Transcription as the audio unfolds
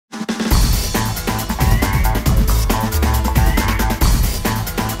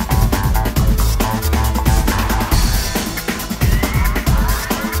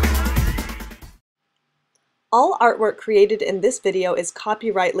All artwork created in this video is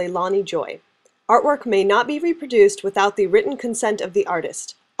copyright LeilaniJoy. Artwork may not be reproduced without the written consent of the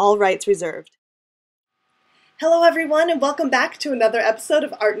artist. All rights reserved. Hello everyone and welcome back to another episode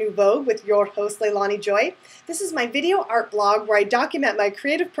of Art Nouveau with your host LeilaniJoy. This is my video art blog where I document my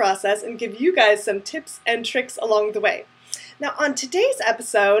creative process and give you guys some tips and tricks along the way. Now on today's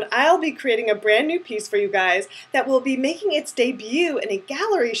episode, I'll be creating a brand new piece for you guys that will be making its debut in a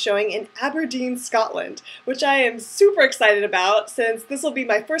gallery showing in Aberdeen, Scotland, which I am super excited about since this will be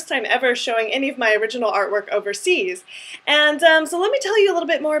my first time ever showing any of my original artwork overseas. And so let me tell you a little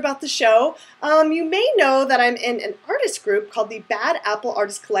bit more about the show. You may know that I'm in an artist group called the Bad Apple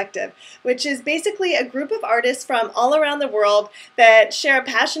Artist Collective, which is basically a group of artists from all around the world that share a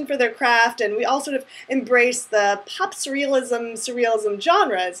passion for their craft, and we all sort of embrace the pop surrealism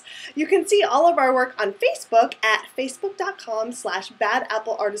genres. You can see all of our work on Facebook at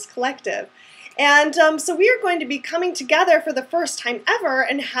facebook.com/badappleartistcollective. And so we are going to be coming together for the first time ever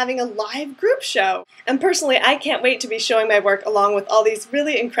and having a live group show. And personally, I can't wait to be showing my work along with all these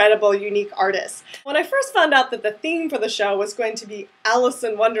really incredible, unique artists. When I first found out that the theme for the show was going to be Alice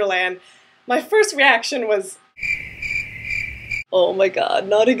in Wonderland, my first reaction was, oh my god,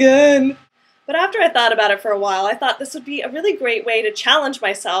 not again. But after I thought about it for a while, I thought this would be a really great way to challenge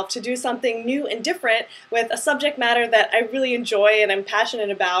myself to do something new and different with a subject matter that I really enjoy and I'm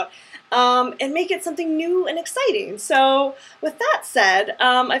passionate about, and make it something new and exciting. So with that said,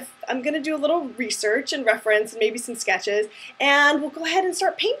 I'm going to do a little research and reference and maybe some sketches, and we'll go ahead and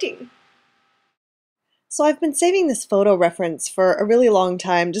start painting. So I've been saving this photo reference for a really long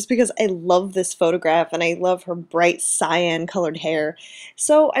time just because I love this photograph and I love her bright cyan colored hair.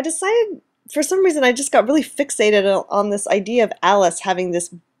 So I decided, for some reason, I just got really fixated on this idea of Alice having this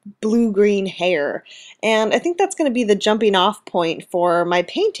blue-green hair, and I think that's going to be the jumping off point for my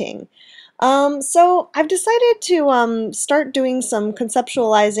painting. So I've decided to start doing some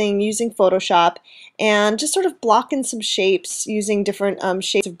conceptualizing using Photoshop and just sort of blocking some shapes using different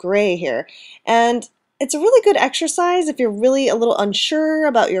shades of gray here. And it's a really good exercise if you're really a little unsure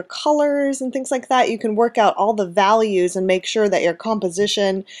about your colors and things like that. You can work out all the values and make sure that your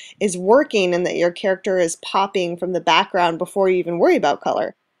composition is working and that your character is popping from the background before you even worry about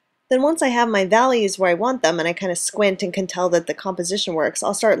color. Then once I have my values where I want them and I kind of squint and can tell that the composition works,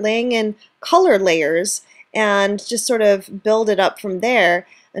 I'll start laying in color layers and just sort of build it up from there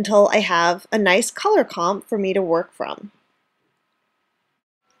until I have a nice color comp for me to work from.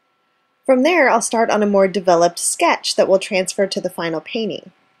 From there, I'll start on a more developed sketch that will transfer to the final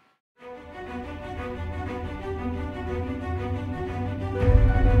painting.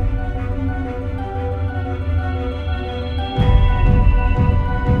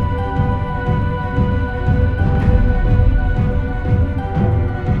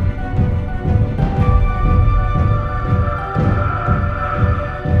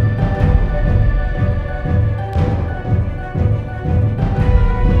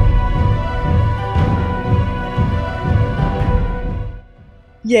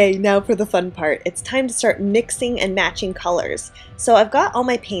 Yay, now for the fun part. It's time to start mixing and matching colors. So I've got all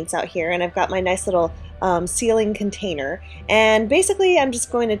my paints out here and I've got my nice little sealing container, and basically I'm just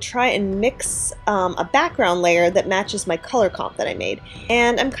going to try and mix a background layer that matches my color comp that I made.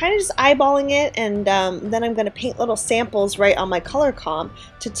 And I'm kind of just eyeballing it, and then I'm going to paint little samples right on my color comp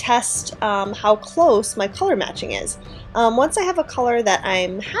to test how close my color matching is. Once I have a color that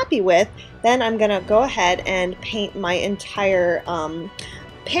I'm happy with, then I'm going to go ahead and paint my entire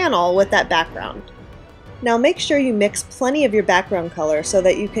panel with that background. Now make sure you mix plenty of your background color so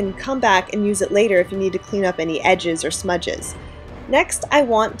that you can come back and use it later if you need to clean up any edges or smudges. Next, I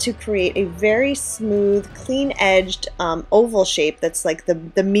want to create a very smooth, clean-edged oval shape that's like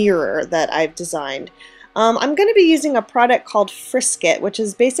the mirror that I've designed. I'm going to be using a product called Frisket, which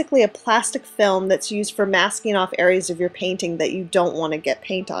is basically a plastic film that's used for masking off areas of your painting that you don't want to get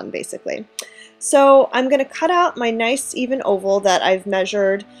paint on, basically. So I'm going to cut out my nice even oval that I've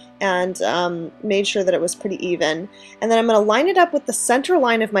measured and made sure that it was pretty even. And then I'm going to line it up with the center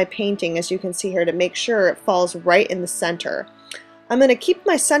line of my painting, as you can see here, to make sure it falls right in the center. I'm going to keep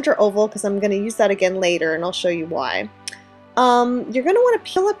my center oval because I'm going to use that again later, and I'll show you why. You're going to want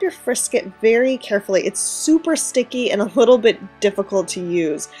to peel up your Frisket very carefully. It's super sticky and a little bit difficult to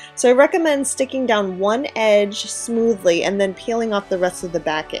use. So I recommend sticking down one edge smoothly and then peeling off the rest of the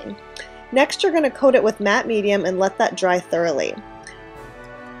backing. Next, you're going to coat it with matte medium and let that dry thoroughly.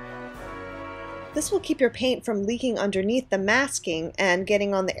 This will keep your paint from leaking underneath the masking and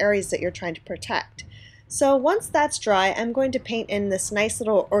getting on the areas that you're trying to protect. So once that's dry, I'm going to paint in this nice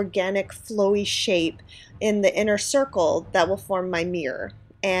little organic flowy shape in the inner circle that will form my mirror.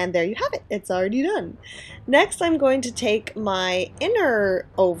 And there you have it. It's already done. Next, I'm going to take my inner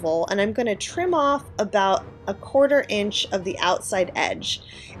oval and I'm going to trim off about 1/4 inch of the outside edge.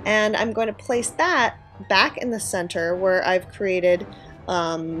 And I'm going to place that back in the center where I've created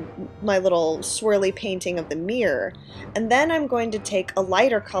my little swirly painting of the mirror. And then I'm going to take a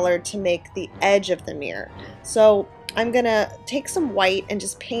lighter color to make the edge of the mirror. So I'm gonna take some white and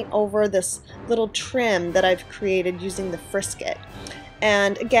just paint over this little trim that I've created using the Frisket.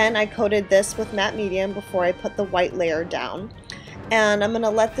 And again, I coated this with matte medium before I put the white layer down. And I'm gonna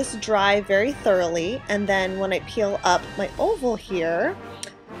let this dry very thoroughly, and then when I peel up my oval here,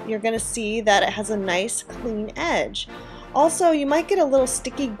 you're gonna see that it has a nice clean edge. Also, you might get a little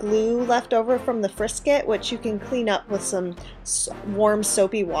sticky glue left over from the Frisket, which you can clean up with some warm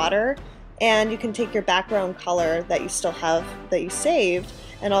soapy water. And you can take your background color that you still have, that you saved,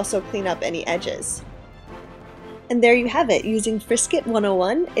 and also clean up any edges. And there you have it, using Frisket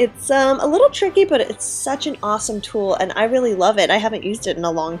 101. It's a little tricky, but it's such an awesome tool, and I really love it. I haven't used it in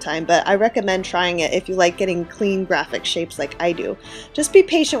a long time, but I recommend trying it if you like getting clean graphic shapes like I do. Just be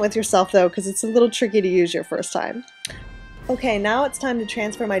patient with yourself though, because it's a little tricky to use your first time. Okay, now it's time to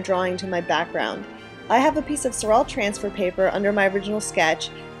transfer my drawing to my background. I have a piece of Surreal transfer paper under my original sketch,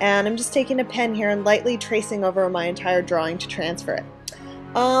 and I'm just taking a pen here and lightly tracing over my entire drawing to transfer it.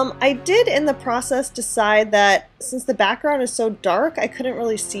 I did in the process decide that since the background is so dark, I couldn't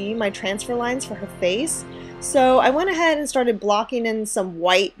really see my transfer lines for her face. So I went ahead and started blocking in some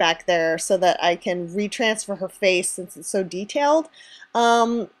white back there so that I can retransfer her face since it's so detailed.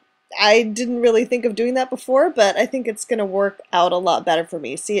 I didn't really think of doing that before, but I think it's going to work out a lot better for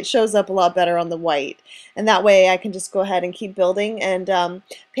me. See, it shows up a lot better on the white, and that way I can just go ahead and keep building and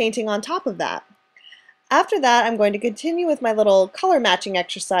painting on top of that. After that, I'm going to continue with my little color matching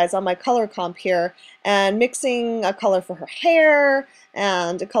exercise on my color comp here and mixing a color for her hair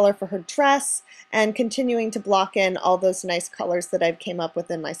and a color for her dress and continuing to block in all those nice colors that I've came up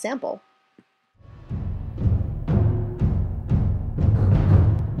with in my sample.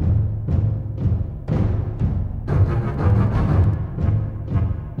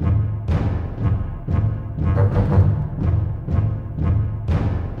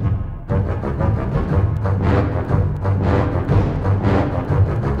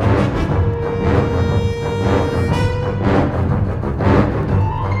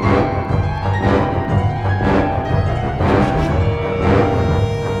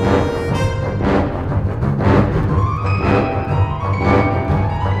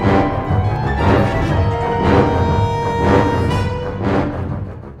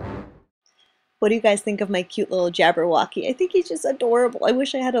 What do you guys think of my cute little Jabberwocky? I think he's just adorable. I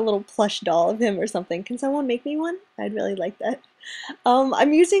wish I had a little plush doll of him or something. Can someone make me one? I'd really like that.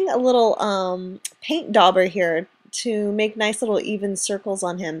 I'm using a little paint dauber here to make nice little even circles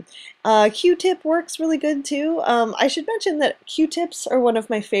on him. Q-tip works really good too. I should mention that Q-tips are one of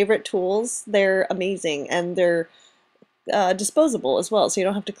my favorite tools. They're amazing, and they're disposable as well, so you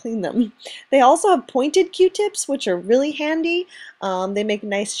don't have to clean them. They also have pointed Q-tips, which are really handy. They make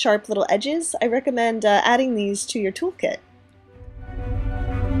nice sharp little edges. I recommend adding these to your toolkit.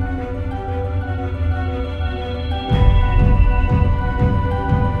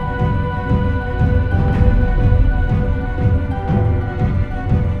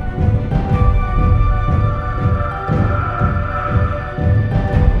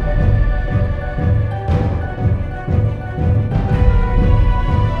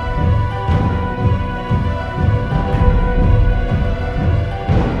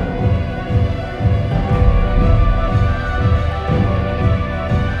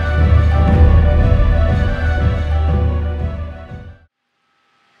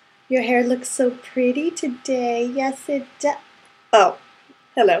 Your hair looks so pretty today. Yes, it does. Oh,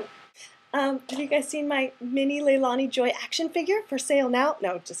 hello. Have you guys seen my mini MissLeilaniJoy action figure for sale now?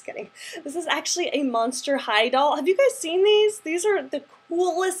 No, just kidding. This is actually a Monster High doll. Have you guys seen these? These are the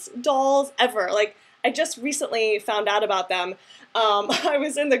coolest dolls ever. Like, I just recently found out about them. I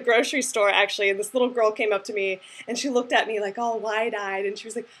was in the grocery store actually, and this little girl came up to me and she looked at me like all wide-eyed and she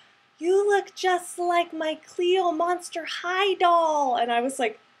was like, "You look just like my Cleo Monster High doll." And I was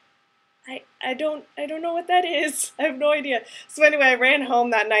like, I don't know what that is. I have no idea. So anyway, I ran home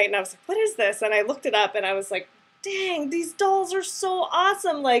that night and I was like, what is this? And I looked it up and I was like, dang, these dolls are so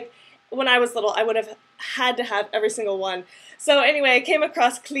awesome. Like, when I was little, I would have had to have every single one. So anyway, I came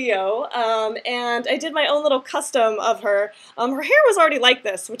across Cleo, and I did my own little custom of her. Her hair was already like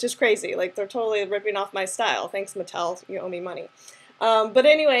this, which is crazy. Like, they're totally ripping off my style. Thanks, Mattel. You owe me money. But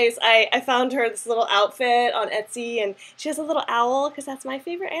anyways, I found her this little outfit on Etsy, and she has a little owl because that's my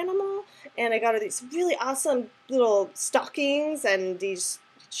favorite animal. And I got her these really awesome little stockings and these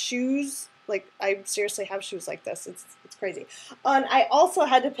shoes. Like, I seriously have shoes like this. It's crazy. And I also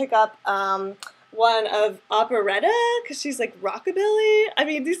had to pick up one of Operetta, because she's like rockabilly. I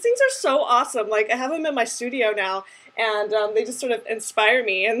mean, these things are so awesome. Like, I have them in my studio now, and they just sort of inspire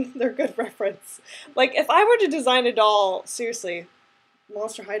me, and they're good reference. Like, if I were to design a doll, seriously,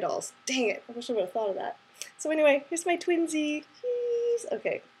 Monster High dolls. Dang it, I wish I would have thought of that. So anyway, here's my twinsy.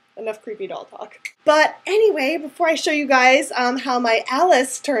 Okay, enough creepy doll talk. But anyway, before I show you guys how my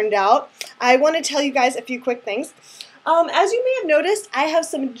Alice turned out, I want to tell you guys a few quick things. As you may have noticed, I have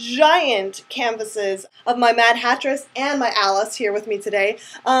some giant canvases of my Mad Hattress and my Alice here with me today.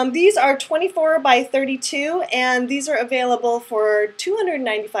 These are 24 by 32, and these are available for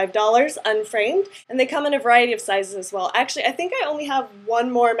 $295 unframed, and they come in a variety of sizes as well. Actually, I think I only have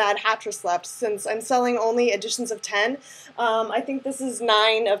one more Mad Hattress left since I'm selling only editions of 10. I think this is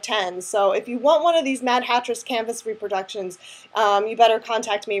 9 of 10, so if you want one of these Mad Hattress canvas reproductions, you better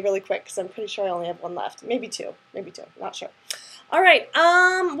contact me really quick, because I'm pretty sure I only have one left. Maybe two, not sure. Alright,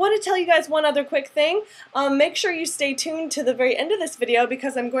 want to tell you guys one other quick thing. Make sure you stay tuned to the very end of this video,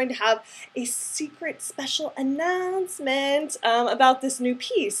 because I'm going to have a secret special announcement about this new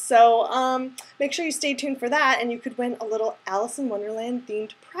piece. So make sure you stay tuned for that, and you could win a little Alice in Wonderland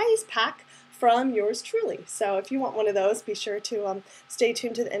themed prize pack from yours truly. So if you want one of those, be sure to stay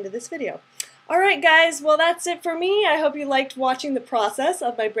tuned to the end of this video. Alright guys, well that's it for me. I hope you liked watching the process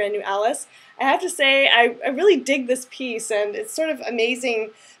of my brand new Alice. I have to say, I really dig this piece, and it's sort of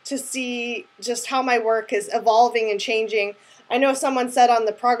amazing to see just how my work is evolving and changing. I know someone said on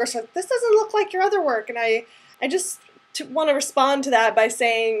the progress, this doesn't look like your other work, and I just want to respond to that by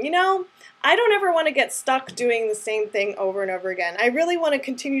saying, you know, I don't ever want to get stuck doing the same thing over and over again. I really want to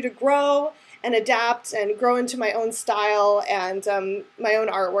continue to grow and adapt and grow into my own style and my own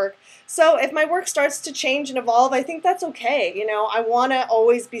artwork. So if my work starts to change and evolve, I think that's okay. You know, I want to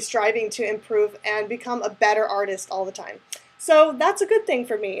always be striving to improve and become a better artist all the time. So that's a good thing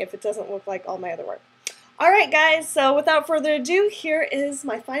for me if it doesn't look like all my other work. Alright guys, so without further ado, here is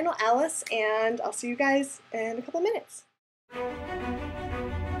my final Alice, and I'll see you guys in a couple minutes.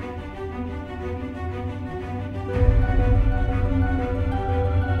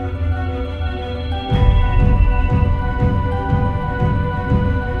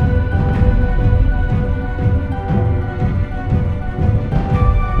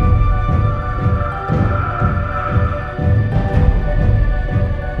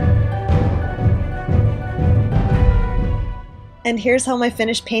 And here's how my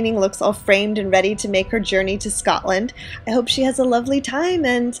finished painting looks, all framed and ready to make her journey to Scotland. I hope she has a lovely time,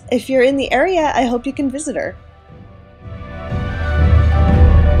 and if you're in the area, I hope you can visit her.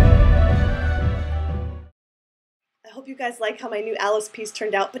 I hope you guys like how my new Alice piece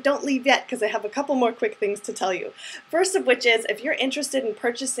turned out, but don't leave yet, because I have a couple more quick things to tell you. First of which is, if you're interested in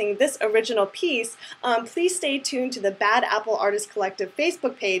purchasing this original piece, please stay tuned to the Bad Apple Artist Collective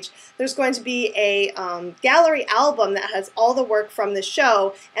Facebook page. There's going to be a gallery album that has all the work from the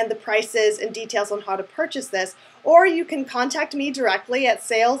show and the prices and details on how to purchase this. Or you can contact me directly at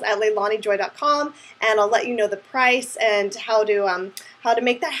sales@LeilaniJoy.com, and I'll let you know the price and how to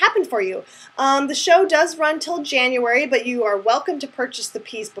make that happen for you. The show does run till January, but you are welcome to purchase the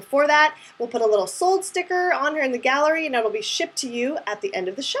piece before that. We'll put a little sold sticker on her in the gallery, and it'll be shipped to you at the end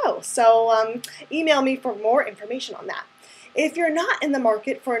of the show. So email me for more information on that. If you're not in the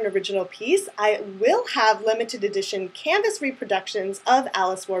market for an original piece, I will have limited edition canvas reproductions of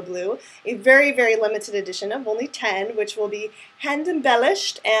Alice Wore Blue, a very, very limited edition of only 10, which will be hand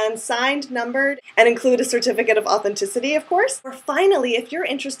embellished and signed, numbered, and include a certificate of authenticity, of course. Or finally, if you're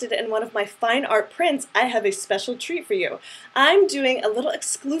interested in one of my fine art prints, I have a special treat for you. I'm doing a little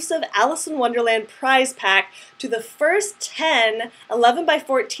exclusive Alice in Wonderland prize pack to the first 10 11 by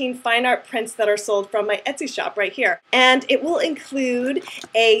 14 fine art prints that are sold from my Etsy shop right here. And it will include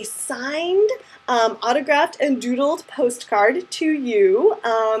a signed, autographed, and doodled postcard to you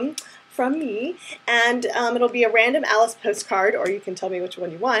from me, and it'll be a random Alice postcard, or you can tell me which one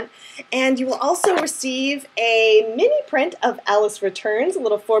you want. And you will also receive a mini print of Alice Returns, a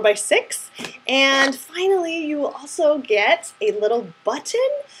little 4x6. And finally, you will also get a little button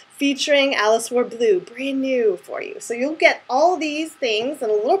featuring Alice Wore Blue, brand new for you. So you'll get all these things in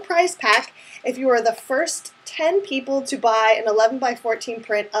a little prize pack if you are the first 10 people to buy an 11 by 14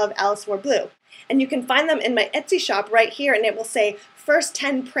 print of Alice Wore Blue. And you can find them in my Etsy shop right here, and it will say first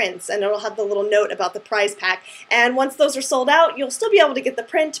 10 prints, and it'll have the little note about the prize pack. And once those are sold out, you'll still be able to get the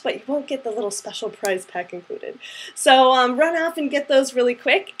print, but you won't get the little special prize pack included. So run off and get those really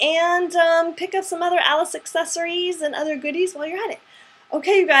quick, and pick up some other Alice accessories and other goodies while you're at it.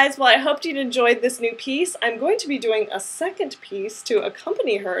 Okay, you guys, well, I hope you enjoyed this new piece. I'm going to be doing a second piece to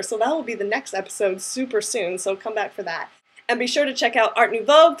accompany her, so that will be the next episode super soon, so come back for that. And be sure to check out Art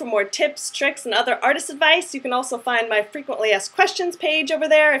Nouveau for more tips, tricks, and other artist advice. You can also find my frequently asked questions page over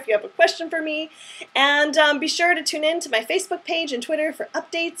there if you have a question for me. And be sure to tune in to my Facebook page and Twitter for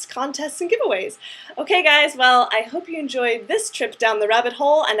updates, contests, and giveaways. Okay, guys, well, I hope you enjoyed this trip down the rabbit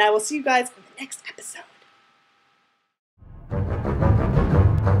hole, and I will see you guys in the next episode.